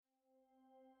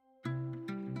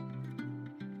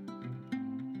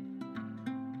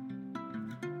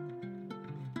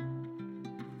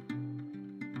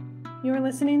You're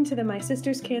listening to the My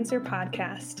Sister's Cancer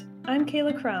podcast. I'm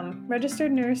Kayla Crum,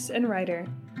 registered nurse and writer.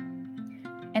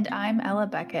 And I'm Ella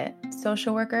Beckett,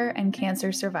 social worker and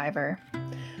cancer survivor.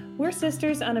 We're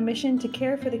sisters on a mission to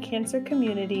care for the cancer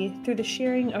community through the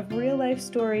sharing of real-life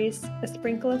stories, a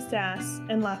sprinkle of sass,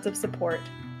 and lots of support.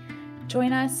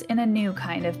 Join us in a new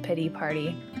kind of pity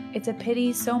party. It's a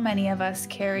pity so many of us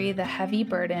carry the heavy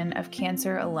burden of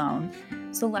cancer alone,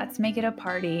 so let's make it a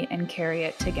party and carry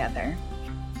it together.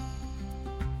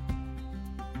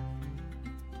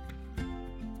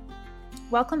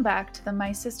 Welcome back to the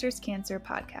My Sister's Cancer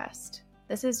podcast.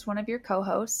 This is one of your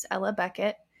co-hosts, Ella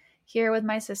Beckett, here with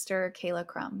my sister, Kayla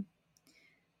Crum.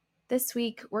 This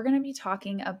week, we're going to be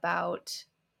talking about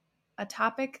a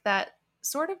topic that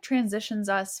sort of transitions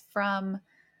us from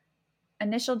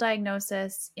initial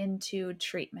diagnosis into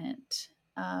treatment.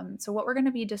 So what we're going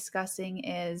to be discussing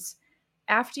is,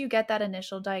 after you get that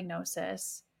initial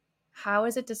diagnosis, how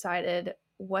is it decided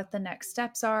what the next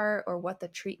steps are or what the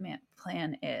treatment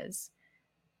plan is?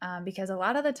 Because a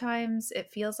lot of the times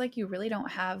it feels like you really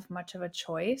don't have much of a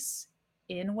choice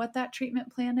in what that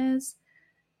treatment plan is.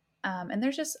 And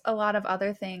there's just a lot of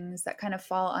other things that kind of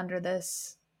fall under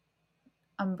this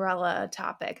umbrella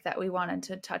topic that we wanted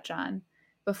to touch on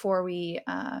before we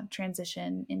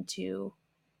transition into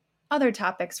other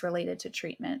topics related to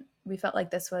treatment. We felt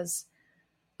like this was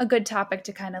a good topic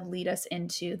to kind of lead us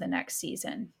into the next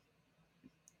season.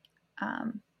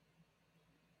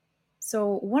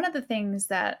 So one of the things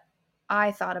that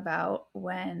I thought about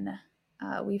when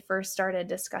we first started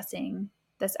discussing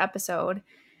this episode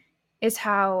is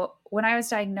how when I was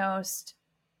diagnosed,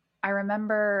 I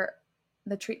remember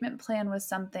the treatment plan was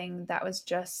something that was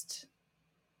just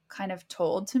kind of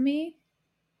told to me.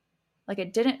 Like,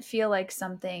 it didn't feel like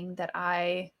something that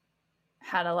I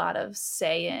had a lot of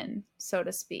say in, so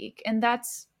to speak. And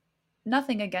that's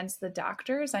nothing against the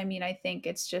doctors. I mean, I think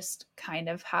it's just kind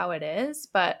of how it is.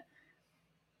 But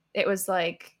it was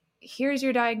like, here's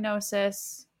your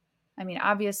diagnosis. I mean,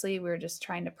 obviously, we were just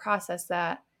trying to process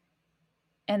that.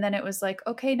 And then it was like,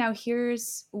 okay, now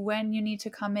here's when you need to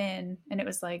come in. And it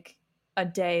was like a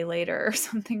day later or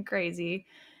something crazy.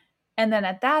 And then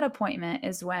at that appointment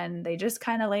is when they just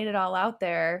kind of laid it all out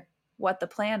there, what the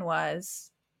plan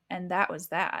was. And that was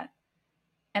that.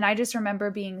 And I just remember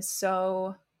being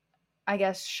so, I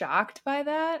guess, shocked by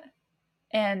that.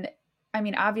 And I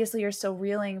mean, obviously you're still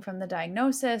reeling from the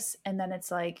diagnosis. And then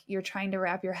it's like, you're trying to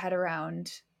wrap your head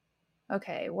around,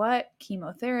 okay, what?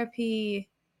 Chemotherapy?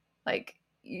 Like,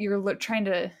 you're trying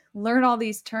to learn all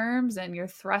these terms and you're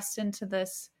thrust into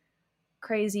this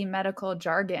crazy medical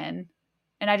jargon.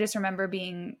 And I just remember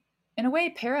being, in a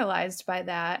way, paralyzed by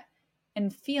that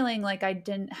and feeling like I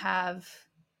didn't have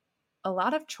a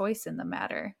lot of choice in the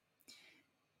matter.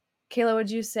 Kayla, would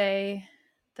you say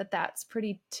that that's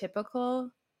pretty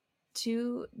typical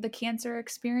to the cancer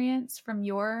experience from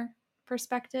your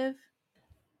perspective?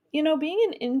 You know, being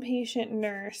an inpatient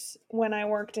nurse when I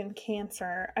worked in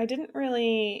cancer, I didn't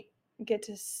really get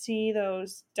to see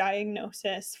those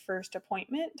diagnosis first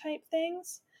appointment type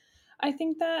things. I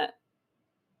think that,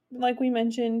 like we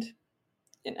mentioned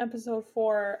in episode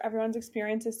 4, everyone's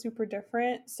experience is super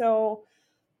different. So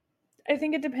I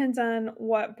think it depends on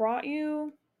what brought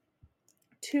you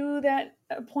to that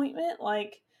appointment.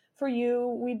 Like for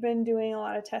you, we'd been doing a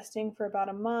lot of testing for about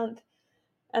a month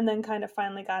and then kind of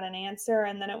finally got an answer.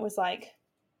 And then it was like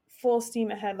full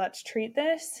steam ahead, let's treat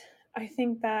this. I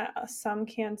think that some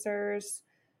cancers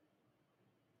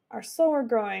are slower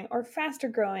growing or faster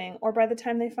growing, or by the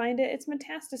time they find it, it's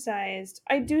metastasized.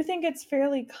 I do think it's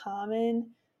fairly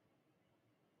common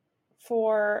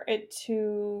for it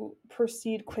to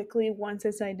proceed quickly once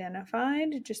it's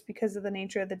identified, just because of the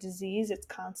nature of the disease. It's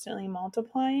constantly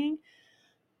multiplying.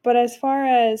 But as far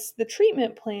as the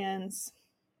treatment plans,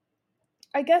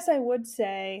 I guess I would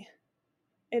say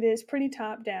it is pretty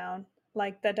top down.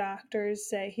 Like the doctors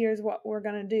say, here's what we're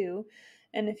going to do.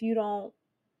 And if you don't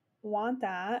want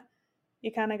that,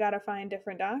 you kind of got to find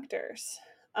different doctors.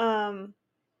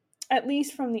 At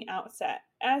least from the outset.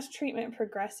 As treatment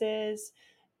progresses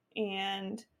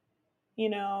and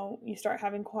you start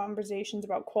having conversations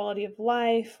about quality of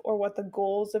life or what the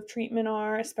goals of treatment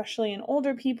are, especially in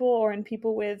older people or in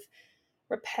people with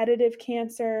repetitive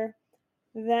cancer,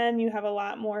 then you have a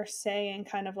lot more say in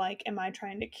kind of like, am I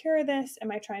trying to cure this?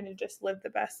 Am I trying to just live the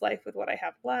best life with what I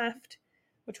have left,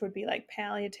 which would be like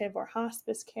palliative or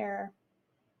hospice care.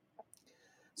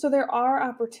 So there are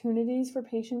opportunities for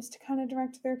patients to kind of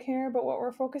direct their care, but what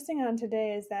we're focusing on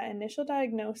today is that initial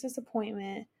diagnosis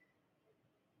appointment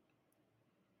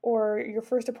or your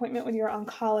first appointment with your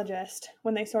oncologist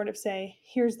when they sort of say,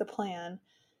 here's the plan.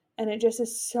 And it just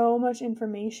is so much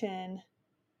information.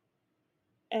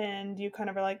 And you kind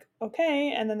of are like,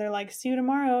 okay. And then they're like, see you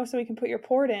tomorrow so we can put your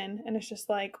port in. And it's just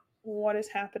like, what is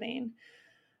happening?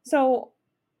 So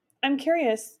I'm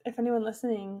curious if anyone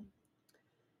listening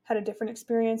had a different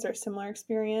experience or a similar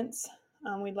experience.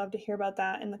 We'd love to hear about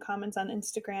that in the comments on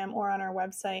Instagram or on our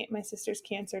website,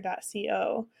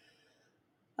 mysisterscancer.co.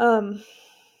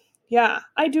 Yeah,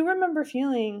 I do remember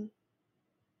feeling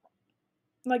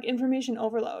like information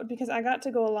overload because I got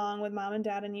to go along with mom and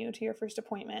dad and you to your first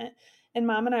appointment. And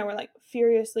mom and I were like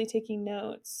furiously taking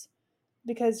notes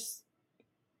because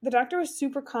the doctor was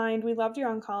super kind. We loved your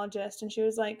oncologist, and she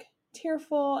was like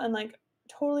tearful and like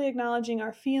totally acknowledging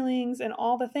our feelings and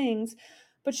all the things.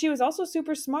 But she was also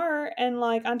super smart and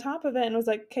like on top of it and was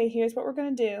like, okay, here's what we're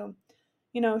going to do.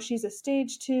 You know, she's a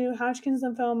stage 2 Hodgkin's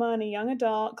lymphoma in a young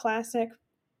adult, classic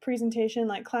presentation,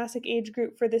 like classic age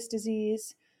group for this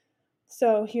disease.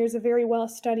 So here's a very well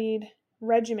studied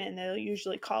regimen. They'll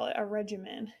usually call it a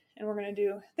regimen. And we're going to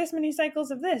do this many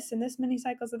cycles of this and this many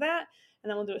cycles of that. And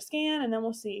then we'll do a scan and then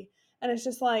we'll see. And it's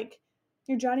just like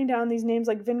you're jotting down these names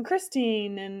like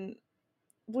vincristine and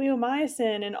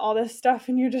bleomycin and all this stuff.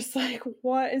 And you're just like,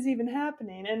 what is even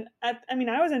happening? And I mean,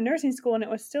 I was in nursing school and it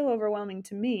was still overwhelming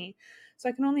to me. So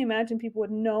I can only imagine people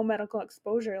with no medical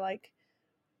exposure. Like,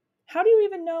 how do you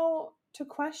even know to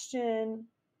question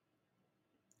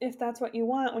if that's what you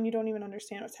want when you don't even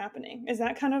understand what's happening? Is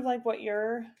that kind of like what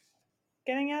you're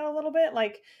getting at a little bit?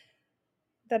 Like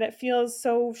that it feels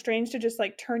so strange to just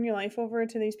like turn your life over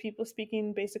to these people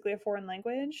speaking basically a foreign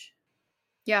language?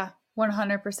 Yeah,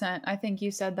 100%. I think you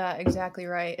said that exactly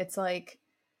right. It's like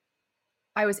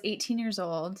I was 18 years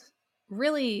old,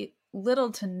 really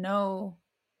little to no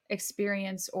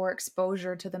experience or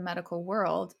exposure to the medical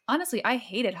world. Honestly, I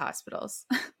hated hospitals.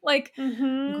 Like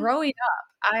Mm-hmm. growing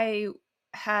up, I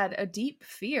had a deep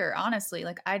fear, honestly.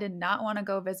 Like I did not want to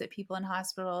go visit people in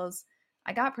hospitals.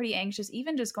 I got pretty anxious,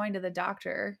 even just going to the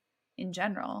doctor in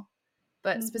general.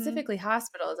 But Mm-hmm. specifically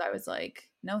hospitals, I was like,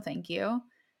 no, thank you.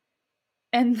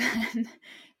 And then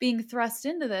being thrust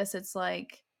into this, it's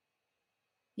like,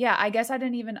 yeah, I guess I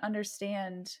didn't even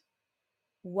understand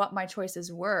what my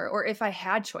choices were or if I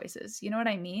had choices. You know what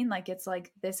I mean? Like it's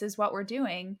like this is what we're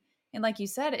doing. And like you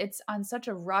said, it's on such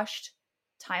a rushed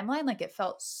timeline. Like it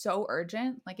felt so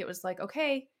urgent. Like it was like,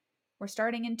 okay, we're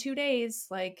starting in 2 days.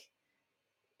 Like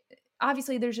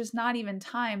obviously there's just not even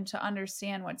time to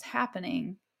understand what's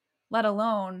happening, let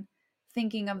alone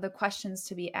thinking of the questions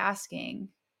to be asking.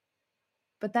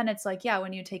 But then it's like, yeah,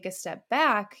 when you take a step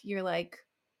back, you're like,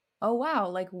 oh wow,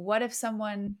 like what if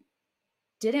someone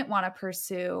didn't want to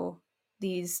pursue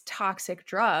these toxic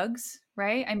drugs,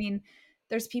 right? I mean,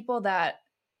 there's people that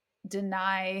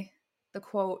deny the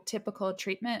quote typical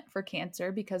treatment for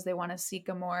cancer because they want to seek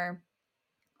a more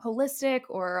holistic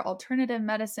or alternative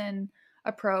medicine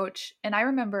approach. And I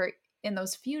remember in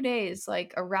those few days,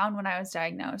 like around when I was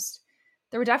diagnosed,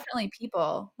 there were definitely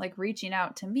people like reaching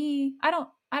out to me. I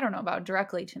don't know about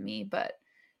directly to me, but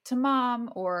to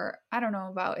mom, or I don't know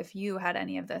about if you had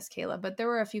any of this, Kayla, but there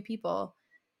were a few people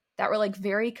that were like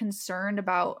very concerned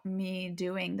about me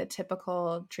doing the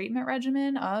typical treatment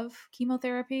regimen of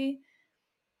chemotherapy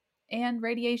and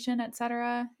radiation,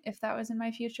 etc., if that was in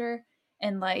my future,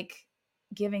 and like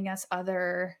giving us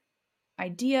other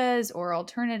ideas or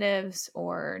alternatives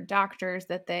or doctors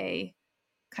that they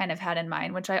kind of had in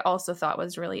mind, which I also thought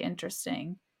was really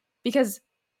interesting because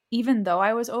even though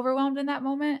I was overwhelmed in that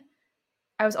moment,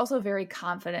 I was also very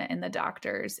confident in the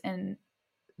doctors and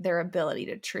their ability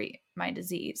to treat my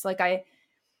disease. Like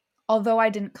although I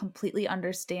didn't completely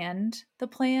understand the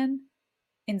plan,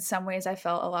 in some ways I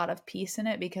felt a lot of peace in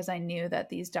it because I knew that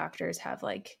these doctors have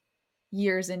like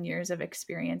years and years of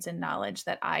experience and knowledge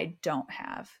that I don't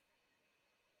have.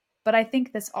 But I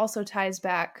think this also ties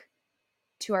back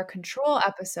to our control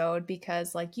episode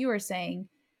because, like you were saying,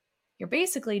 you're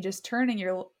basically just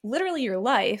turning literally your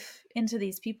life into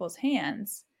these people's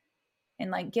hands and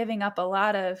like giving up a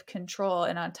lot of control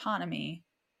and autonomy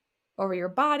over your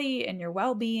body and your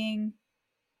well being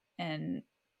and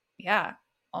yeah,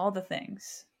 all the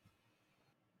things.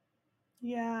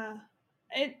 Yeah.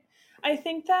 It I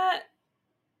think that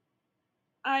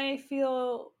I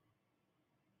feel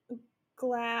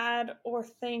glad or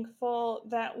thankful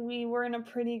that we were in a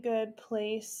pretty good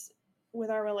place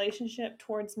with our relationship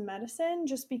towards medicine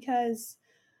just because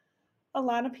a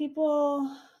lot of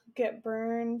people get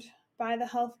burned by the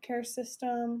healthcare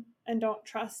system and don't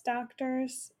trust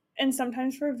doctors, and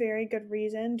sometimes for very good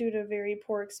reason due to very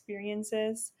poor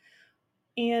experiences,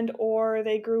 and or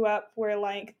they grew up where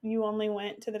like you only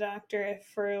went to the doctor if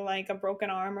for like a broken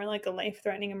arm or like a life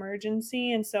threatening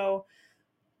emergency. And so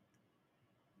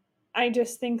I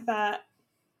just think that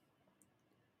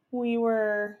we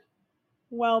were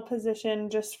well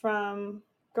positioned just from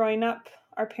growing up.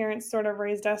 Our parents sort of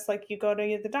raised us like you go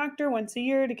to the doctor once a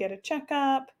year to get a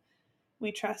checkup.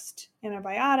 We trust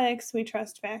antibiotics, we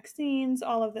trust vaccines,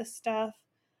 all of this stuff.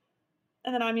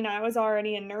 And then, I mean, I was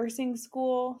already in nursing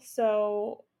school,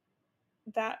 so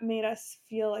that made us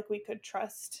feel like we could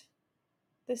trust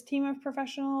this team of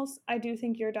professionals. I do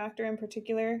think your doctor in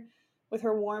particular, with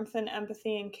her warmth and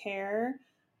empathy and care,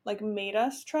 like made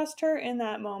us trust her in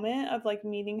that moment of like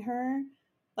meeting her,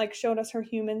 like showed us her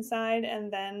human side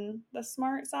and then the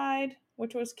smart side,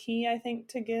 which was key, I think,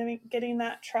 to getting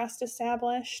that trust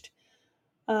established.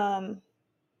 Um,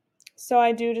 so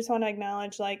I do just want to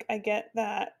acknowledge, like, I get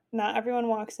that not everyone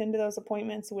walks into those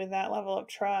appointments with that level of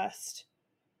trust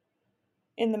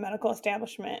in the medical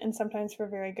establishment, and sometimes for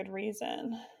very good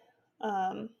reason.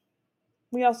 Um,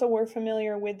 we also were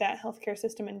familiar with that healthcare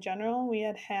system in general. We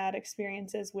had had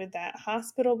experiences with that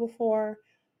hospital before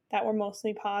that were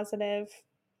mostly positive.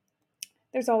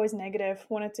 There's always negative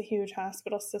when it's a huge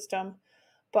hospital system,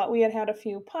 but we had had a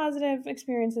few positive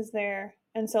experiences there.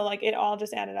 And so, like, it all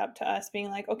just added up to us being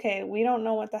like, okay, we don't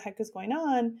know what the heck is going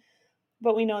on,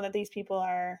 but we know that these people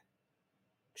are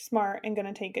smart and going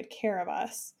to take good care of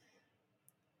us.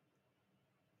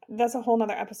 That's a whole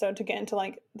nother episode to get into,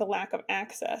 like, the lack of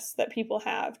access that people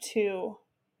have to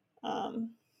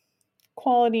um,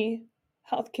 quality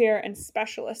healthcare and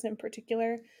specialists in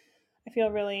particular. I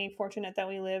feel really fortunate that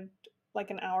we lived like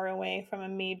an hour away from a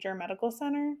major medical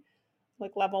center,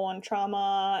 like level 1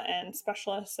 trauma and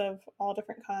specialists of all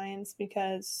different kinds,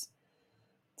 because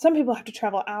some people have to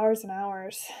travel hours and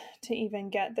hours to even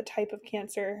get the type of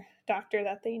cancer doctor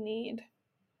that they need.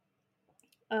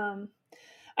 Um,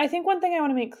 I think one thing I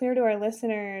want to make clear to our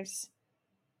listeners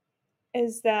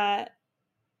is that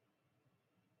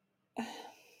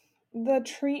the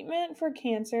treatment for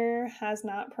cancer has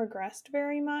not progressed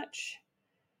very much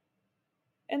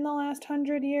in the last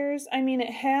 100 years. I mean,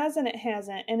 it has and it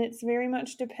hasn't, and it's very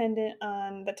much dependent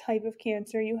on the type of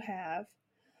cancer you have.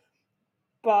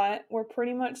 But we're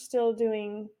pretty much still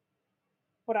doing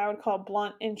what I would call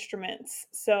blunt instruments.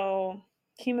 So,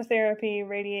 chemotherapy,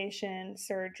 radiation,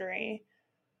 surgery,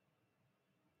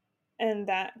 and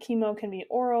that chemo can be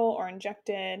oral or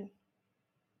injected.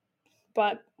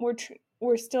 But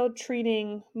we're still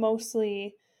treating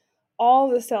mostly all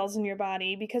the cells in your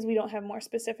body because we don't have more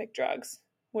specific drugs,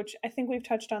 which I think we've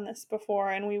touched on this before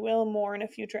and we will more in a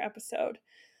future episode.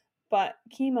 But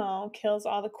chemo kills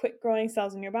all the quick growing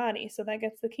cells in your body. So that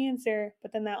gets the cancer,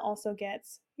 but then that also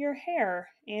gets your hair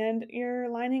and your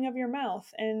lining of your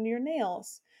mouth and your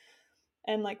nails.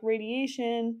 And like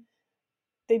radiation,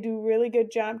 they do really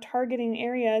good job targeting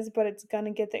areas, but it's going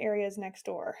to get the areas next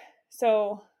door.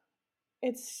 So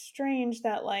it's strange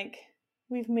that like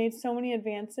we've made so many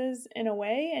advances in a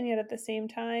way, and yet at the same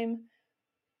time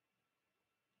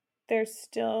there's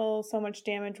still so much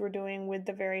damage we're doing with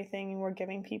the very thing we're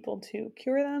giving people to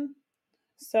cure them.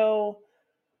 So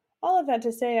all of that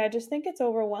to say, I just think it's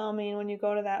overwhelming when you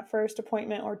go to that first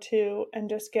appointment or two and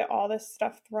just get all this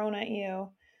stuff thrown at you.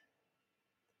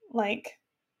 Like,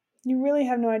 you really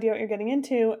have no idea what you're getting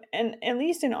into. And at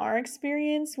least in our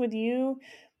experience with you,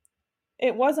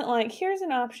 it wasn't like, here's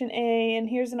an option A and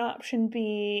here's an option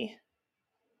B.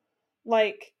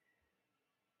 Like,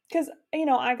 because, you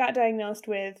know, I got diagnosed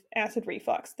with acid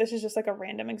reflux. This is just like a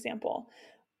random example.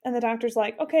 And the doctor's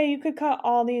like, okay, you could cut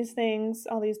all these things,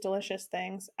 all these delicious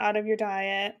things out of your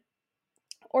diet,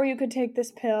 or you could take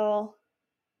this pill.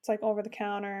 It's like over the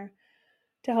counter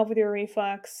to help with your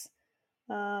reflux.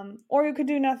 Or you could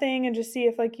do nothing and just see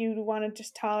if like you want to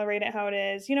just tolerate it how it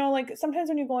is. You know, like sometimes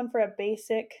when you're going for a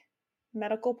basic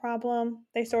medical problem,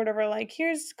 they sort of are like,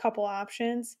 here's a couple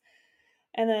options,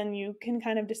 and then you can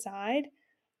kind of decide.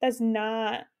 That's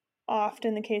not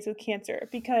often the case with cancer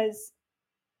because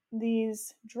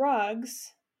these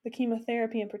drugs, the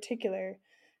chemotherapy in particular,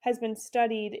 has been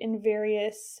studied in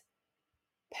various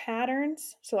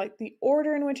patterns. So, like the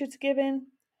order in which it's given,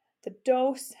 the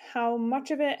dose, how much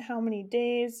of it, how many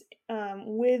days,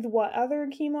 with what other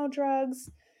chemo drugs,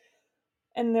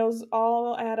 and those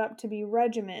all add up to be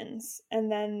regimens.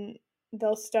 And then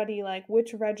they'll study like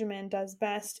which regimen does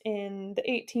best in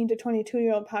the 18 to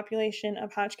 22-year-old population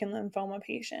of Hodgkin lymphoma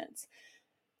patients.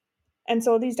 And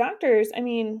so these doctors, I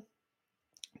mean,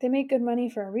 they make good money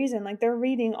for a reason. Like they're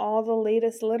reading all the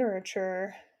latest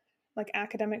literature, like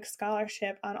academic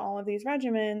scholarship on all of these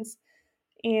regimens,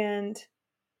 and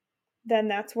then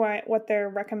that's what they're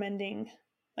recommending,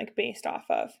 like based off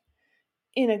of.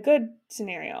 In a good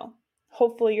scenario,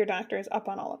 hopefully your doctor is up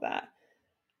on all of that.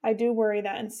 I do worry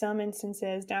that in some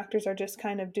instances, doctors are just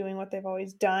kind of doing what they've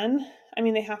always done. I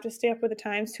mean, they have to stay up with the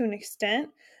times to an extent,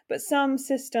 but some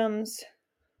systems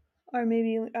are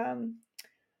maybe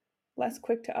less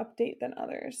quick to update than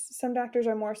others. Some doctors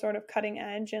are more sort of cutting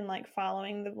edge and like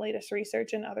following the latest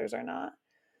research, and others are not.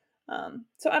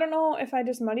 So I don't know if I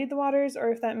just muddied the waters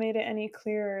or if that made it any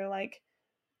clearer, like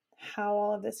how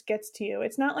all of this gets to you.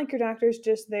 It's not like your doctor's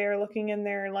just there looking in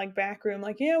their like back room,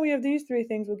 like, yeah, we have these three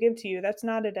things we'll give to you. That's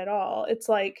not it at all. It's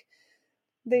like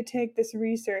they take this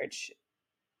research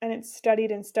and it's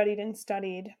studied and studied and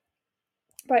studied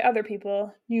by other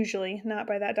people, usually not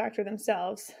by that doctor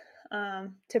themselves,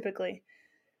 typically.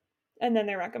 And then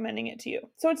they're recommending it to you.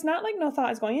 So it's not like no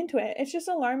thought is going into it. It's just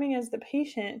alarming as the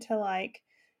patient to like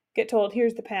get told,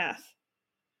 here's the path.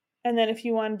 And then if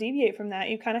you want to deviate from that,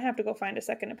 you kind of have to go find a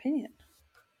second opinion.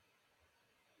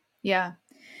 Yeah.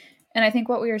 And I think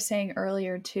what we were saying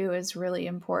earlier too is really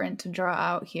important to draw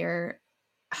out here,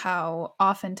 how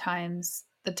oftentimes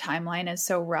the timeline is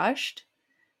so rushed.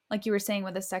 Like you were saying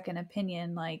with a second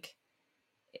opinion, like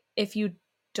if you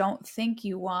don't think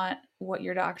you want what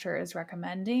your doctor is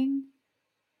recommending,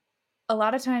 a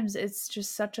lot of times it's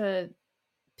just such a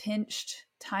pinched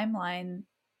timeline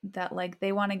that like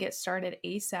they want to get started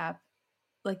ASAP.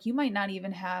 Like you might not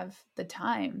even have the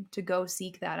time to go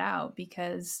seek that out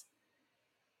because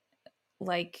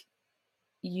like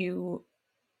you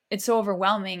it's so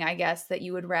overwhelming, I guess, that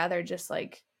you would rather just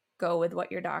like go with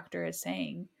what your doctor is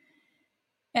saying.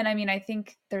 And I mean, I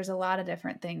think there's a lot of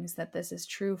different things that this is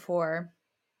true for.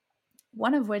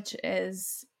 One of which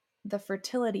is the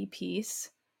fertility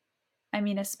piece. I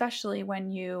mean, especially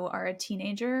when you are a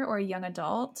teenager or a young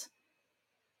adult,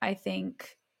 I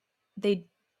think they,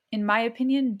 in my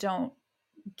opinion, don't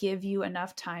give you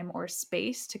enough time or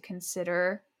space to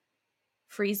consider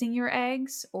freezing your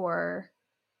eggs or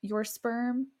your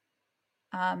sperm.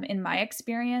 In my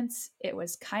experience, it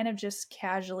was kind of just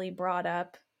casually brought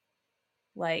up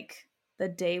like the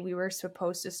day we were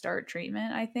supposed to start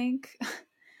treatment, I think,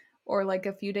 or like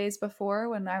a few days before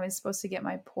when I was supposed to get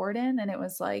my port in. And it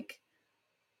was like,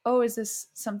 oh, is this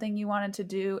something you wanted to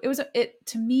do? It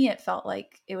to me, it felt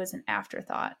like it was an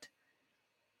afterthought.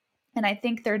 And I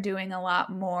think they're doing a lot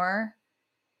more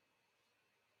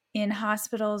in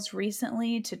hospitals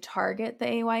recently to target the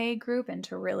AYA group and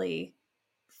to really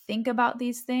think about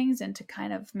these things and to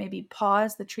kind of maybe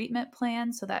pause the treatment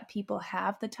plan so that people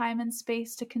have the time and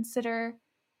space to consider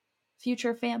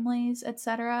future families,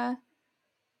 etc.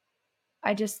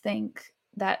 I just think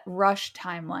that rush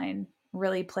timeline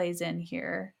really plays in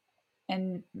here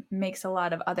and makes a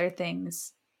lot of other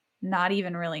things not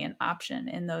even really an option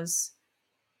in those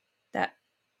that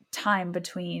time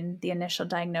between the initial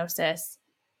diagnosis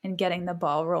and getting the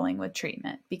ball rolling with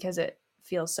treatment because it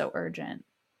feels so urgent.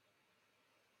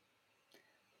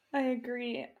 I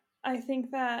agree. I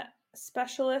think that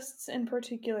specialists in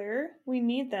particular, we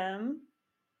need them,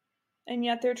 and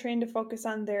yet they're trained to focus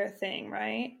on their thing,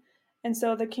 right? And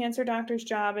so the cancer doctor's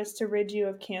job is to rid you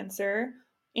of cancer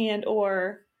and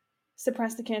or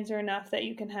suppress the cancer enough that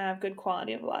you can have good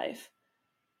quality of life.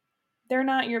 They're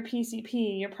not your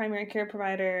PCP, your primary care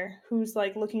provider, who's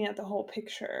like looking at the whole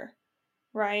picture,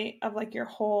 right? Of like your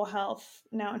whole health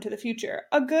now into the future.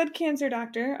 A good cancer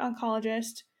doctor,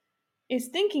 oncologist, is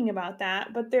thinking about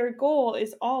that, but their goal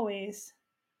is always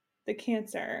the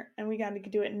cancer, and we got to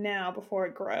do it now before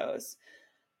it grows.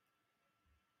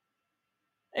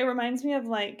 It reminds me of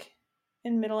like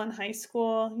in middle and high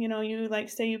school, you know, you like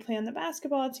say you play on the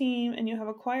basketball team and you have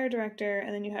a choir director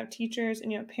and then you have teachers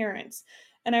and you have parents.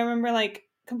 And I remember like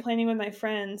complaining with my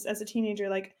friends as a teenager,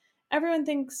 like everyone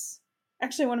thinks,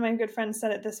 actually, one of my good friends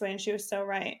said it this way and she was so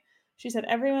right. She said,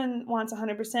 everyone wants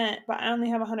 100%, but I only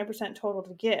have 100% total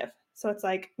to give. So it's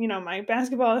like, you know, my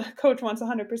basketball coach wants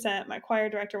 100%, my choir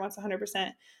director wants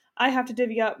 100%. I have to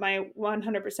divvy up my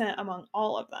 100% among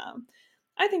all of them.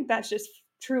 I think that's just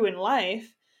true in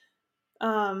life.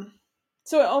 Um,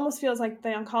 so it almost feels like the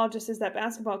oncologist is that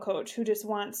basketball coach who just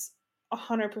wants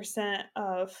 100%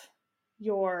 of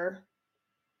your,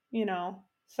 you know,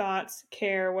 thoughts,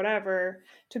 care, whatever,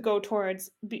 to go towards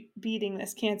beating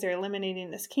this cancer,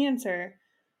 eliminating this cancer.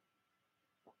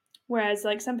 Whereas,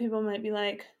 like, some people might be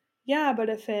like, yeah, but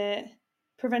if it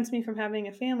prevents me from having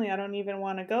a family, I don't even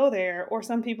want to go there. Or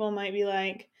some people might be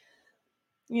like,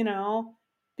 you know,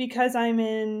 because I'm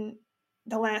in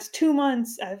the last 2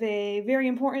 months of a very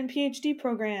important PhD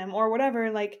program or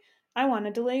whatever, like, I want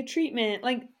to delay treatment.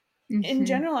 Like, in Mm-hmm.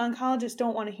 general, oncologists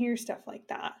don't want to hear stuff like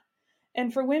that.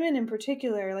 And for women in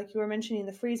particular, like you were mentioning,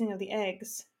 the freezing of the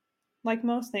eggs, like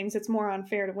most things, it's more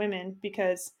unfair to women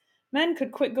because men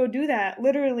could quit go do that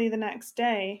literally the next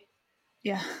day.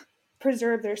 Yeah.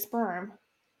 preserve their sperm.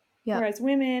 Yeah. Whereas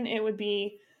women, it would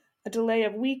be a delay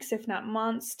of weeks, if not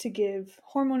months, to give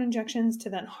hormone injections to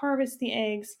then harvest the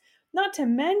eggs, not to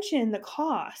mention the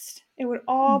cost. It would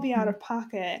all be out Mm-hmm. of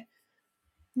pocket.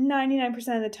 99%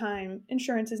 of the time,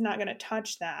 insurance is not going to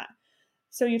touch that.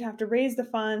 So you'd have to raise the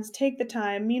funds, take the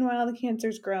time. Meanwhile, the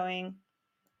cancer's growing.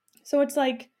 So it's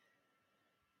like,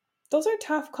 those are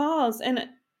tough calls. And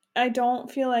I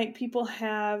don't feel like people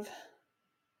have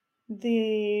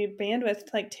the bandwidth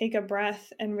to like take a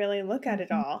breath and really look at it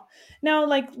Mm-hmm. all. Now,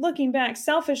 like looking back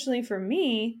selfishly for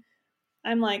me,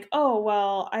 I'm like, oh,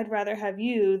 well, I'd rather have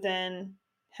you than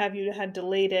have you had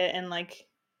delayed it and like,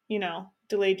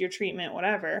 delayed your treatment,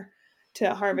 whatever,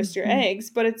 to harvest your Mm-hmm. eggs.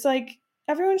 But it's like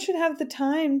everyone should have the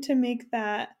time to make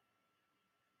that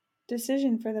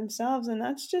decision for themselves. And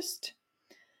that's just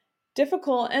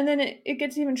difficult. And then it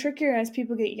gets even trickier as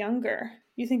people get younger.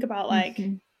 You think about like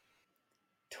Mm-hmm.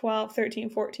 12, 13,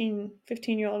 14,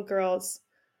 15-year-old girls.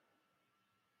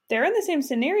 They're in the same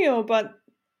scenario, but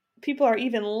people are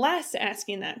even less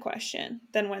asking that question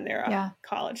than when they're a Yeah.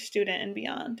 college student and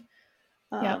beyond.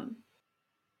 Yep. Um,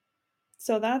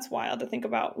 so that's wild to think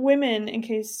about. Women, in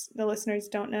case the listeners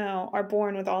don't know, are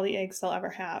born with all the eggs they'll ever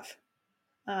have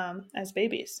as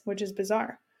babies, which is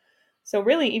bizarre. So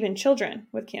really, even children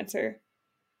with cancer,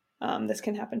 this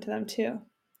can happen to them too.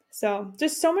 So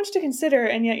just so much to consider,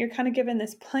 and yet you're kind of given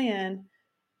this plan,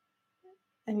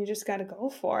 and you just got to go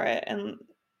for it, and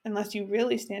unless you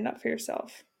really stand up for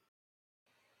yourself.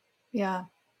 Yeah.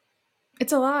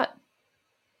 It's a lot.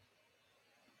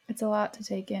 It's a lot to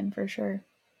take in for sure.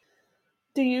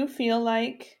 Do you feel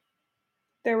like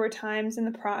there were times in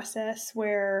the process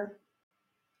where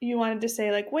you wanted to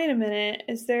say like, wait a minute,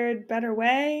 is there a better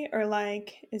way, or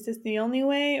like, is this the only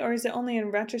way, or is it only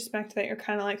in retrospect that you're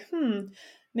kind of like,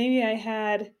 maybe I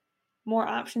had more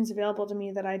options available to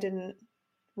me that I didn't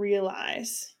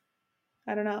realize?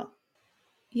 I don't know.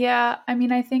 Yeah, I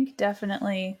mean, I think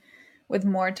definitely with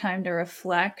more time to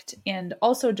reflect and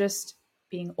also just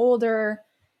being older.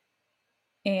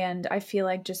 And I feel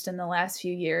like just in the last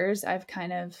few years, I've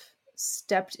kind of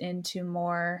stepped into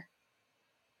more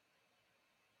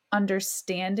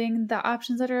understanding the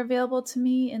options that are available to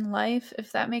me in life,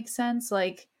 if that makes sense.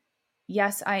 Like,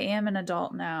 yes, I am an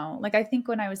adult now. Like, I think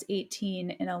when I was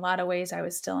 18, in a lot of ways, I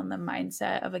was still in the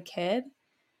mindset of a kid.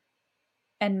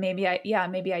 And maybe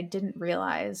I didn't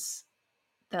realize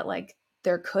that, like,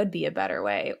 there could be a better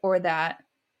way, or that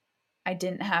I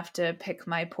didn't have to pick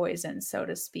my poison, so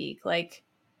to speak. Like,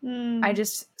 I Mm,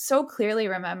 just so clearly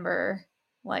remember,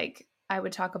 like, I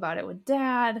would talk about it with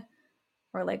dad,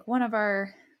 or like one of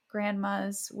our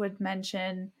grandmas would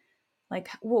mention, like,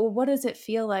 well, what does it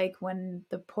feel like when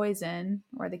the poison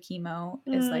or the chemo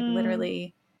is like mm,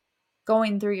 literally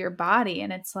going through your body?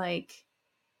 And it's like,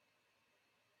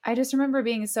 I just remember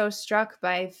being so struck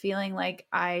by feeling like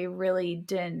I really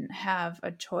didn't have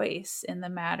a choice in the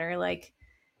matter. Like,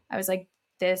 I was like,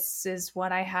 this is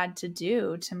what I had to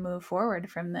do to move forward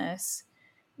from this.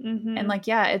 And mm-hmm, like,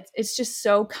 yeah, it's just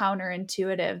so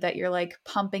counterintuitive that you're like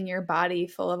pumping your body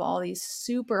full of all these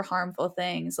super harmful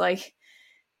things. Like,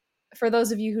 for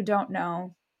those of you who don't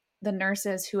know, the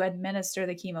nurses who administer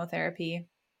the chemotherapy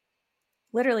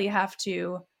literally have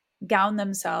to gown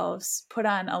themselves, put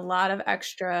on a lot of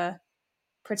extra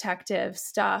protective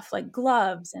stuff like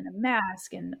gloves and a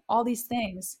mask and all these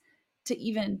things to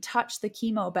even touch the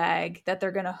chemo bag that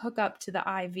they're going to hook up to the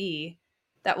IV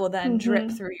that will then drip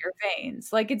mm-hmm. through your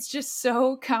veins. Like, it's just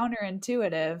so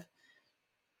counterintuitive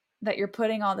that you're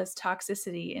putting all this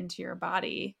toxicity into your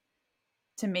body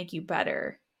to make you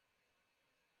better.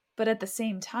 But at the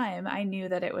same time, I knew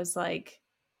that it was like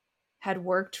had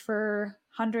worked for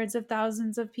hundreds of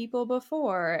thousands of people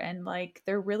before, and like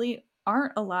there really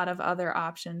aren't a lot of other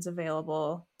options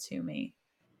available to me.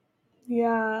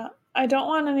 Yeah, I don't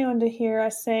want anyone to hear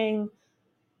us saying,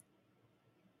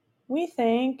 we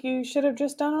think you should have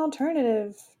just done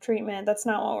alternative treatment. That's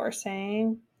not what we're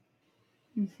saying.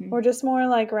 Mm-hmm. We're just more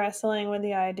like wrestling with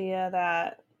the idea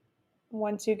that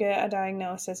once you get a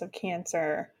diagnosis of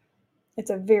cancer, it's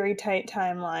a very tight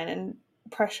timeline and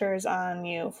pressures on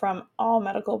you from all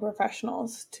medical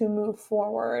professionals to move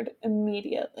forward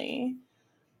immediately.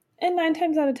 And 9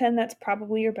 times out of 10, that's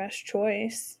probably your best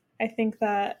choice. I think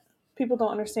that people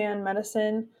don't understand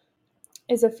medicine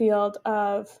is a field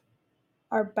of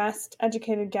our best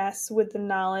educated guess with the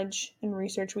knowledge and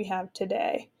research we have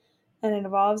today. And it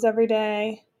evolves every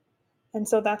day. And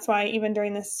so that's why, even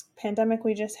during this pandemic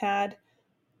we just had,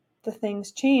 the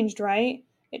things changed, right?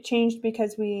 It changed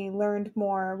because we learned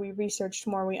more, we researched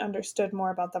more, we understood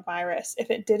more about the virus. If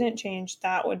it didn't change,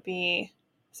 that would be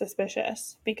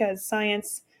suspicious because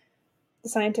science the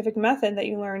scientific method that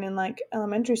you learn in like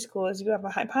elementary school is you have a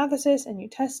hypothesis and you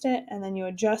test it and then you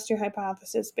adjust your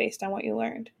hypothesis based on what you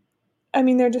learned. I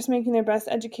mean, they're just making their best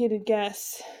educated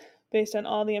guess based on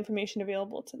all the information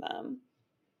available to them.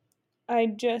 I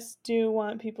just do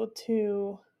want people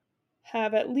to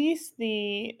have at least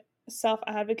the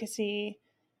self-advocacy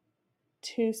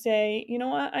to say, you know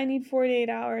what, I need 48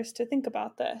 hours to think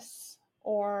about this,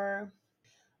 or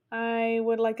I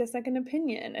would like a second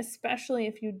opinion, especially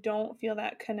if you don't feel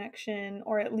that connection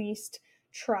or at least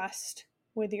trust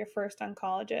with your first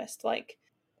oncologist. Like,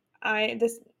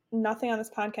 this nothing on this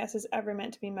podcast is ever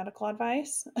meant to be medical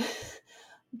advice,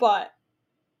 but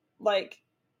like,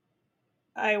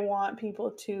 I want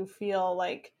people to feel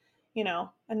like,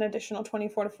 an additional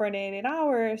 24 to 48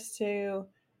 hours to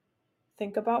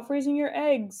think about freezing your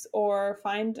eggs or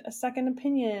find a second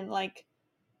opinion. Like,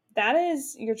 that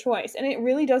is your choice. And it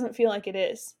really doesn't feel like it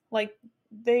is. Like,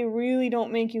 they really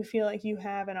don't make you feel like you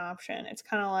have an option. It's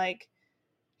kind of like,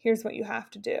 here's what you have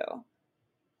to do.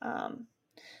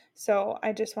 So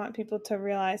I just want people to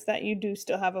realize that you do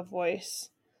still have a voice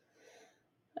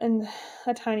and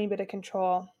a tiny bit of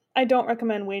control. I don't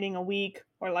recommend waiting a week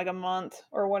or like a month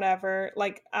or whatever.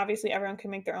 Like, obviously everyone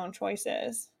can make their own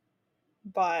choices,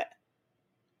 but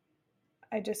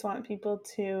I just want people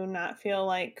to not feel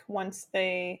like once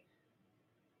they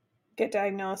get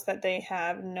diagnosed that they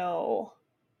have no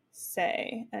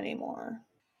say anymore.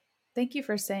 Thank you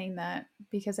for saying that,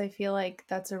 because I feel like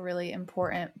that's a really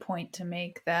important point to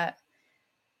make, that,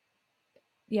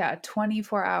 yeah,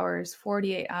 24 hours,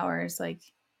 48 hours, like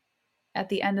at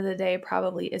the end of the day,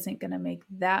 probably isn't going to make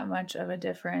that much of a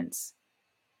difference.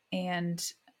 And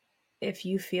if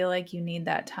you feel like you need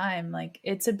that time, like,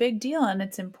 it's a big deal, and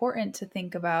it's important to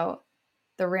think about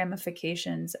the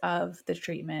ramifications of the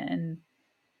treatment and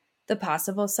the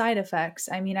possible side effects.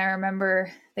 I mean, I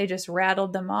remember they just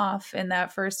rattled them off in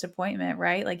that first appointment,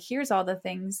 right? Like, here's all the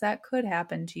things that could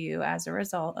happen to you as a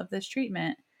result of this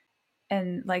treatment.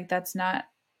 And like,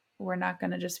 we're not going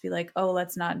to just be like, oh,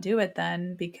 let's not do it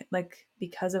then,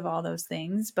 because of all those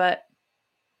things. But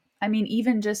I mean,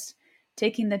 even just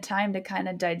taking the time to kind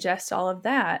of digest all of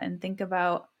that and think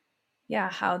about, yeah,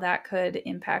 how that could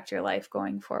impact your life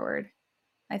going forward.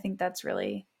 I think that's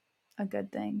really a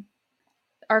good thing.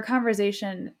 Our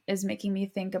conversation is making me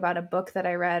think about a book that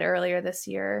I read earlier this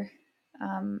year.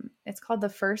 It's called The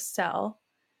First Cell,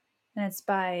 and it's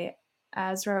by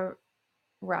Azra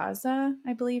Raza,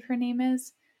 I believe her name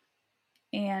is.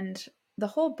 And the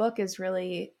whole book is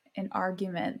really an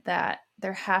argument that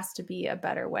there has to be a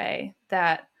better way,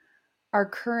 that our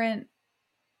current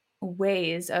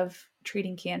ways of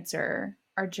treating cancer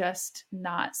are just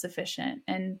not sufficient.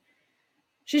 And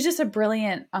she's just a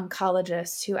brilliant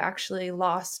oncologist who actually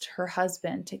lost her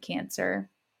husband to cancer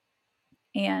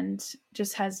and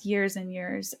just has years and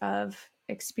years of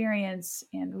experience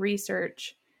and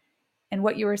research. And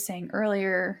what you were saying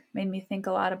earlier made me think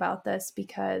a lot about this,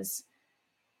 because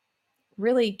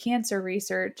really, cancer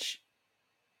research,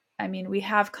 I mean, we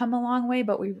have come a long way,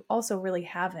 but we also really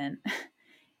haven't.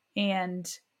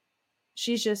 And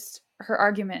her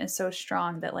argument is so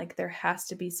strong that like there has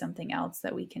to be something else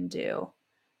that we can do.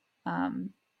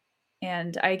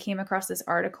 And I came across this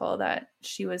article that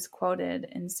she was quoted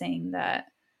in saying that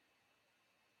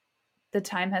the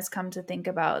time has come to think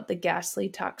about the ghastly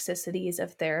toxicities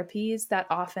of therapies that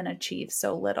often achieve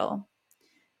so little.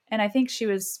 And I think she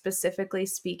was specifically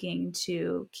speaking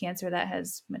to cancer that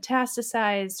has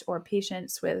metastasized or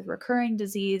patients with recurring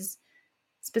disease,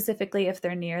 specifically if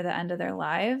they're near the end of their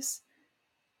lives.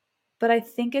 But I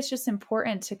think it's just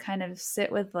important to kind of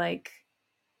sit with like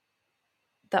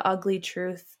the ugly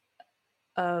truth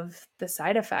of the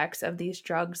side effects of these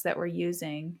drugs that we're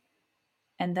using,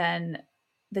 and then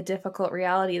the difficult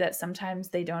reality that sometimes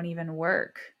they don't even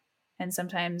work, and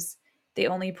sometimes they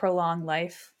only prolong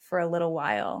life for a little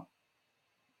while.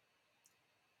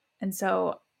 And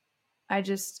so I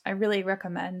really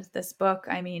recommend this book.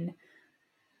 I mean,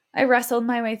 I wrestled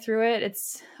my way through it.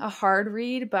 It's a hard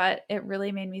read, but it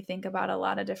really made me think about a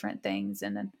lot of different things,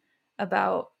 and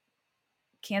about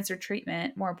cancer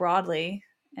treatment more broadly,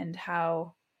 and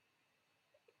how,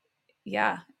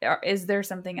 yeah, is there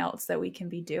something else that we can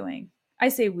be doing? I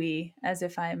say we as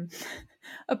if I'm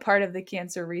a part of the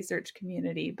cancer research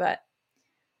community, but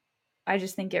I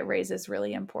just think it raises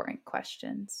really important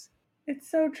questions. It's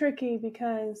so tricky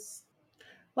because,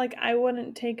 like, I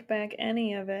wouldn't take back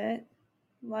any of it.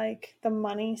 Like, the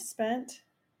money spent.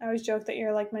 I always joke that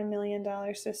you're like my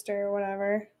 $1,000,000 sister or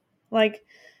whatever. Like,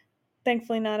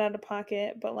 thankfully not out of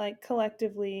pocket, but like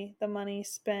collectively the money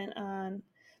spent on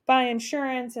by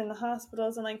insurance and the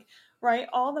hospitals and like right?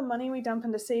 All the money we dump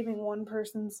into saving one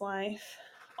person's life,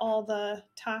 all the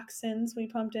toxins we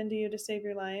pumped into you to save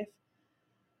your life,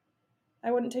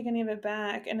 I wouldn't take any of it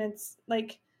back. And it's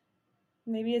like,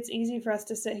 maybe it's easy for us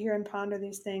to sit here and ponder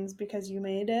these things because you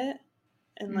made it.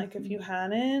 And like, if you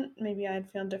hadn't, maybe I'd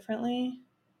feel differently.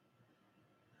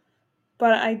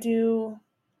 But I do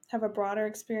have a broader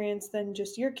experience than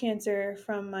just your cancer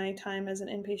from my time as an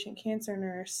inpatient cancer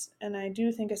nurse. And I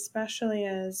do think, especially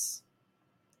as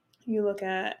you look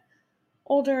at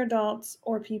older adults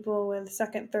or people with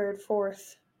second, third,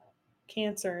 fourth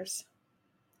cancers,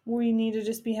 we need to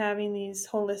just be having these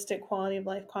holistic quality of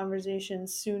life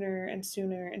conversations sooner and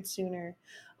sooner and sooner,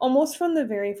 almost from the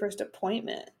very first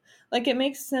appointment. Like, it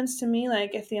makes sense to me,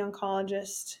 like, if the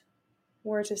oncologist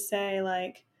were to say,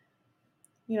 like,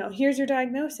 here's your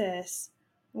diagnosis,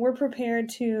 we're prepared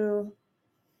to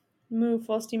move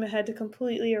full steam ahead to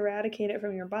completely eradicate it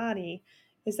from your body.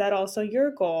 Is that also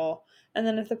your goal? And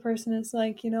then if the person is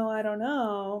like, I don't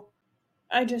know,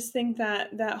 I just think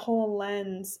that that whole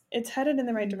lens, it's headed in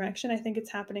the right direction. I think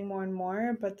it's happening more and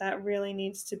more, but that really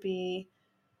needs to be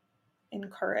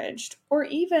encouraged. Or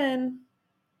even,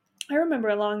 I remember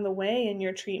along the way in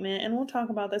your treatment, and we'll talk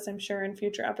about this, I'm sure, in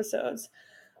future episodes,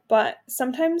 but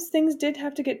sometimes things did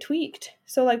have to get tweaked.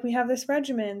 So, like, we have this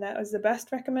regimen that was the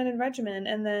best recommended regimen,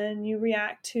 and then you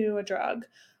react to a drug,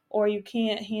 or you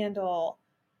can't handle,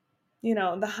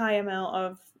 the high amount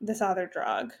of this other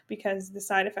drug because the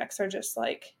side effects are just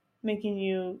like making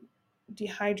you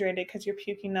dehydrated because you're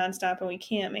puking nonstop and we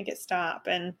can't make it stop.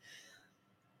 And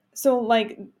so,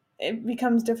 like, it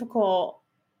becomes difficult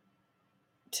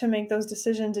to make those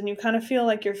decisions, and you kind of feel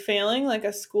like you're failing like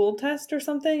a school test or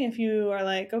something if you are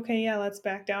like, okay, yeah, let's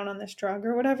back down on this drug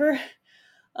or whatever.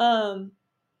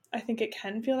 I think it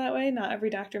can feel that way. Not every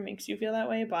doctor makes you feel that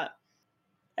way, but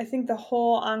I think the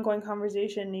whole ongoing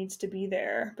conversation needs to be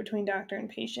there between doctor and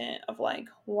patient of like,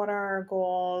 what are our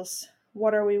goals?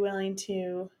 What are we willing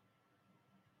to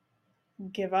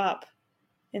give up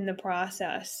in the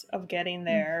process of getting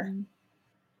there?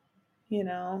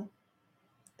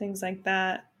 Things like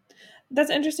that. That's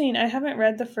interesting. I haven't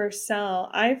read The First Cell.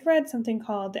 I've read something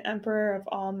called The Emperor of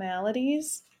All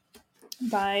Maladies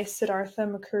by Siddhartha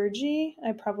Mukherjee.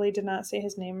 I probably did not say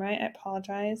his name right. I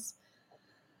apologize.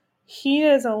 He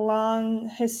does a long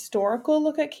historical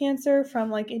look at cancer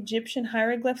from like Egyptian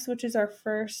hieroglyphs, which is our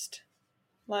first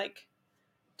like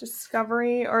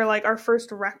discovery or like our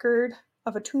first record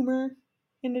of a tumor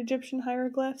in Egyptian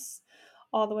hieroglyphs,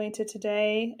 all the way to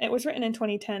today. It was written in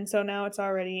 2010, so now it's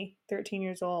already 13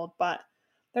 years old, but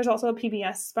there's also a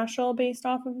PBS special based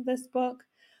off of this book.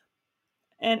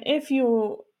 And if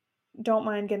you don't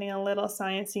mind getting a little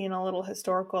sciencey and a little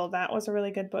historical, that was a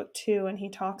really good book too. And he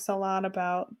talks a lot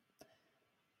about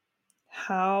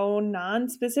how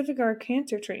non-specific our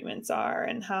cancer treatments are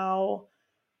and how,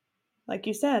 like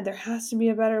you said, there has to be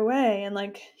a better way. And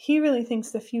like, he really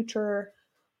thinks the future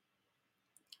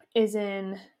is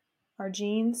in our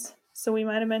genes. So we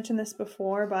might have mentioned this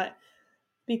before, but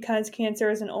because cancer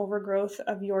is an overgrowth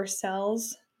of your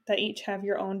cells that each have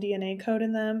your own DNA code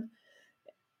in them,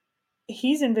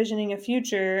 he's envisioning a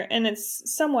future, and it's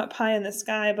somewhat pie in the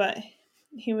sky, but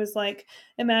he was like,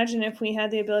 imagine if we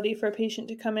had the ability for a patient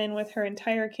to come in with her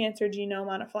entire cancer genome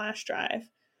on a flash drive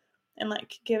and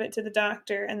like give it to the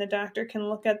doctor, and the doctor can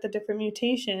look at the different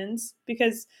mutations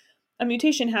because a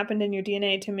mutation happened in your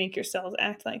DNA to make your cells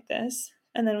act like this.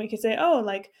 And then we could say, oh,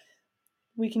 like,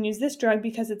 we can use this drug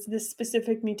because it's this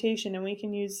specific mutation, and we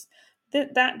can use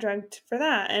that drug for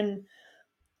that. And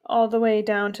all the way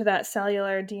down to that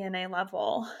cellular DNA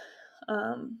level.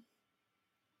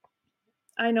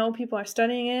 I know people are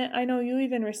studying it. I know you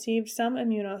even received some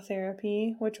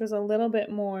immunotherapy, which was a little bit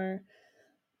more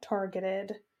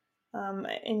targeted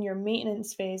in your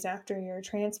maintenance phase after your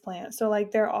transplant. So,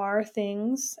 like, there are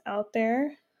things out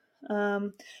there.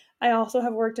 I also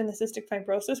have worked in the cystic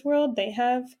fibrosis world. They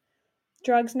have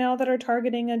drugs now that are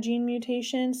targeting a gene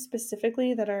mutation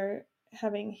specifically that are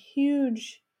having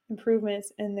huge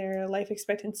improvements in their life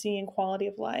expectancy and quality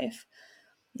of life.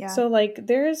 Yeah. So, like,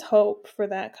 there is hope for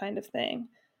that kind of thing.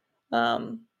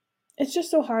 It's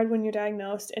just so hard when you're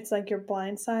diagnosed. It's like you're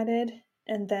blindsided,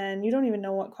 and then you don't even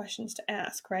know what questions to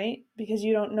ask, right? Because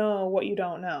you don't know what you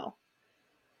don't know.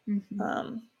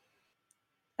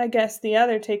 I guess the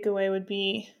other takeaway would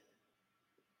be,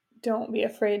 don't be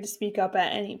afraid to speak up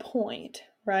at any point,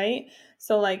 right?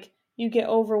 So, like, you get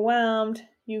overwhelmed,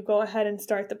 you go ahead and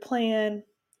start the plan,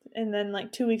 and then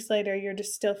like 2 weeks later, you're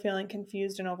just still feeling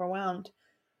confused and overwhelmed.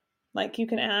 Like, you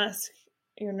can ask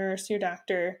your nurse, your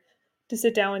doctor, to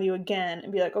sit down with you again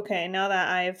and be like, okay, now that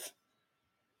I've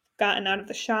gotten out of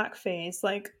the shock phase,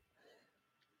 like,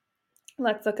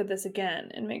 let's look at this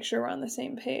again and make sure we're on the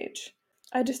same page.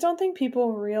 I just don't think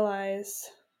people realize,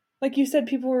 like you said,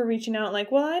 people were reaching out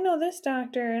like, well, I know this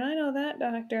doctor and I know that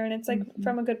doctor, and it's like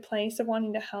from a good place of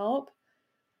wanting to help.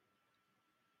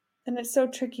 And it's so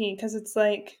tricky because it's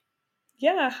like,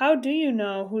 yeah, how do you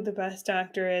know who the best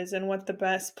doctor is and what the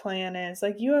best plan is?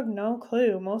 Like, you have no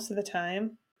clue most of the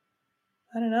time.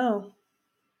 I don't know.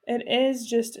 It is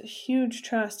just huge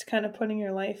trust kind of putting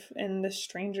your life in this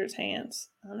stranger's hands,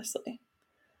 honestly.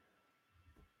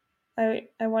 I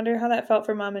wonder how that felt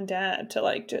for mom and dad to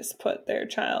like just put their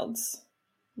child's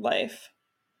life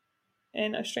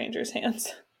in a stranger's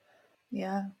hands.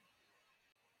 Yeah.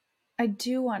 I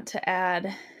do want to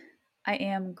add, I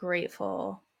am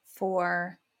grateful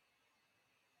for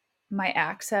my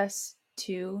access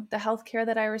to the healthcare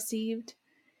that I received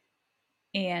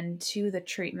and to the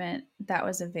treatment that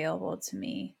was available to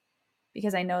me,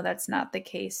 because I know that's not the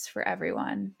case for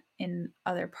everyone in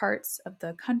other parts of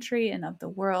the country and of the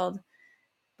world,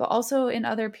 but also in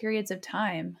other periods of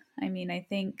time. I mean, I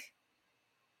think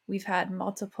we've had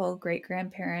multiple great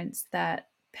grandparents that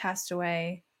passed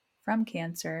away from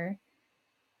cancer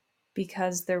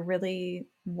because there really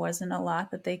wasn't a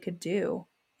lot that they could do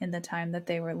in the time that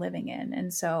they were living in.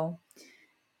 And so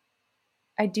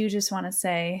I do just want to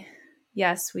say,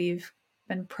 yes, we've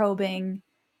been probing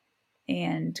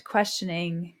and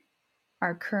questioning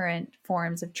our current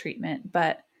forms of treatment,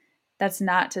 but that's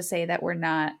not to say that we're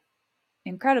not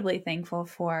incredibly thankful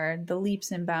for the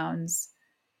leaps and bounds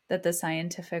that the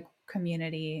scientific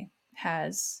community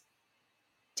has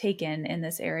taken in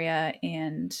this area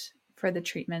and for the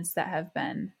treatments that have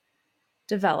been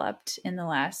developed in the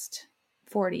last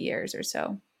 40 years or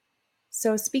so.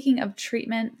 So, speaking of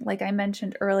treatment, like I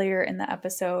mentioned earlier in the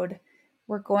episode,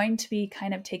 we're going to be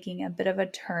kind of taking a bit of a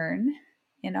turn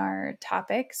in our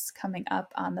topics coming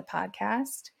up on the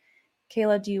podcast.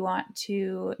 Kayla, do you want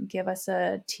to give us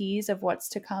a tease of what's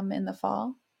to come in the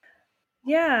fall?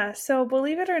 Yeah, so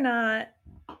believe it or not,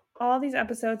 all these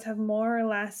episodes have more or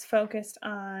less focused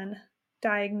on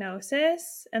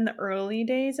diagnosis and the early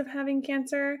days of having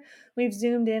cancer. We've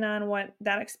zoomed in on what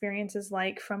that experience is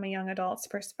like from a young adult's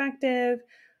perspective,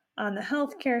 on the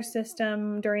healthcare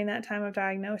system during that time of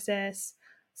diagnosis,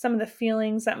 some of the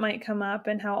feelings that might come up,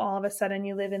 and how all of a sudden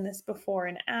you live in this before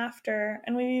and after.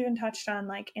 And we've even touched on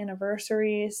like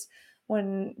anniversaries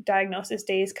when diagnosis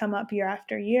days come up year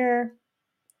after year.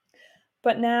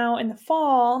 But now in the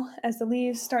fall, as the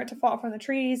leaves start to fall from the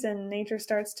trees and nature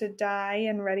starts to die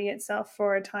and ready itself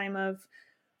for a time of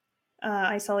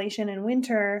isolation in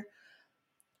winter,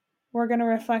 we're going to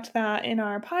reflect that in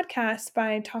our podcast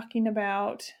by talking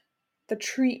about the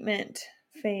treatment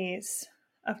phase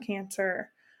of cancer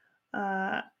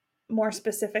more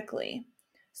specifically.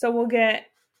 So we'll get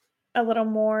a little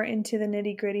more into the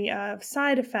nitty-gritty of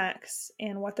side effects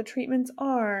and what the treatments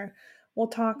are. We'll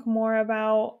talk more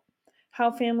about how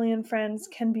family and friends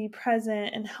can be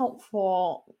present and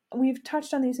helpful. We've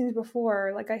touched on these things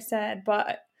before, like I said,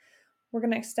 but we're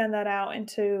going to extend that out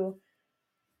into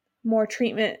more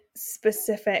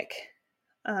treatment-specific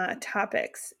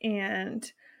topics and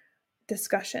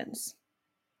discussions.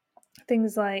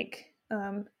 Things like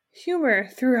humor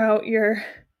throughout your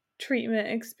treatment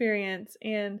experience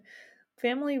and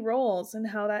family roles and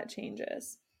how that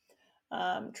changes.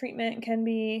 Treatment can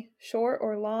be short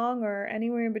or long or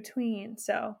anywhere in between.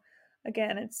 So,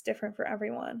 again, it's different for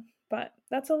everyone. But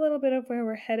that's a little bit of where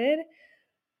we're headed.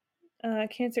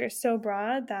 Cancer is so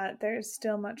broad that there's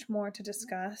still much more to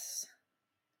discuss.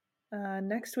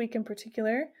 Next week, in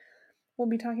particular, we'll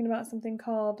be talking about something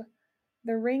called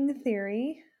the ring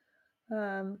theory,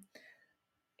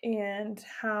 and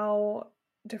how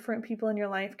different people in your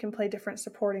life can play different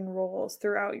supporting roles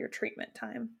throughout your treatment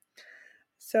time.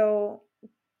 So,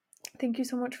 thank you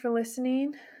so much for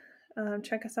listening.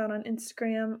 Check us out on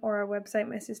Instagram or our website,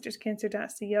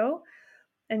 mysisterscancer.co,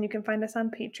 and you can find us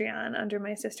on Patreon under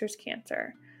My Sister's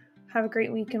Cancer. Have a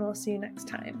great week, and we'll see you next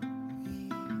time.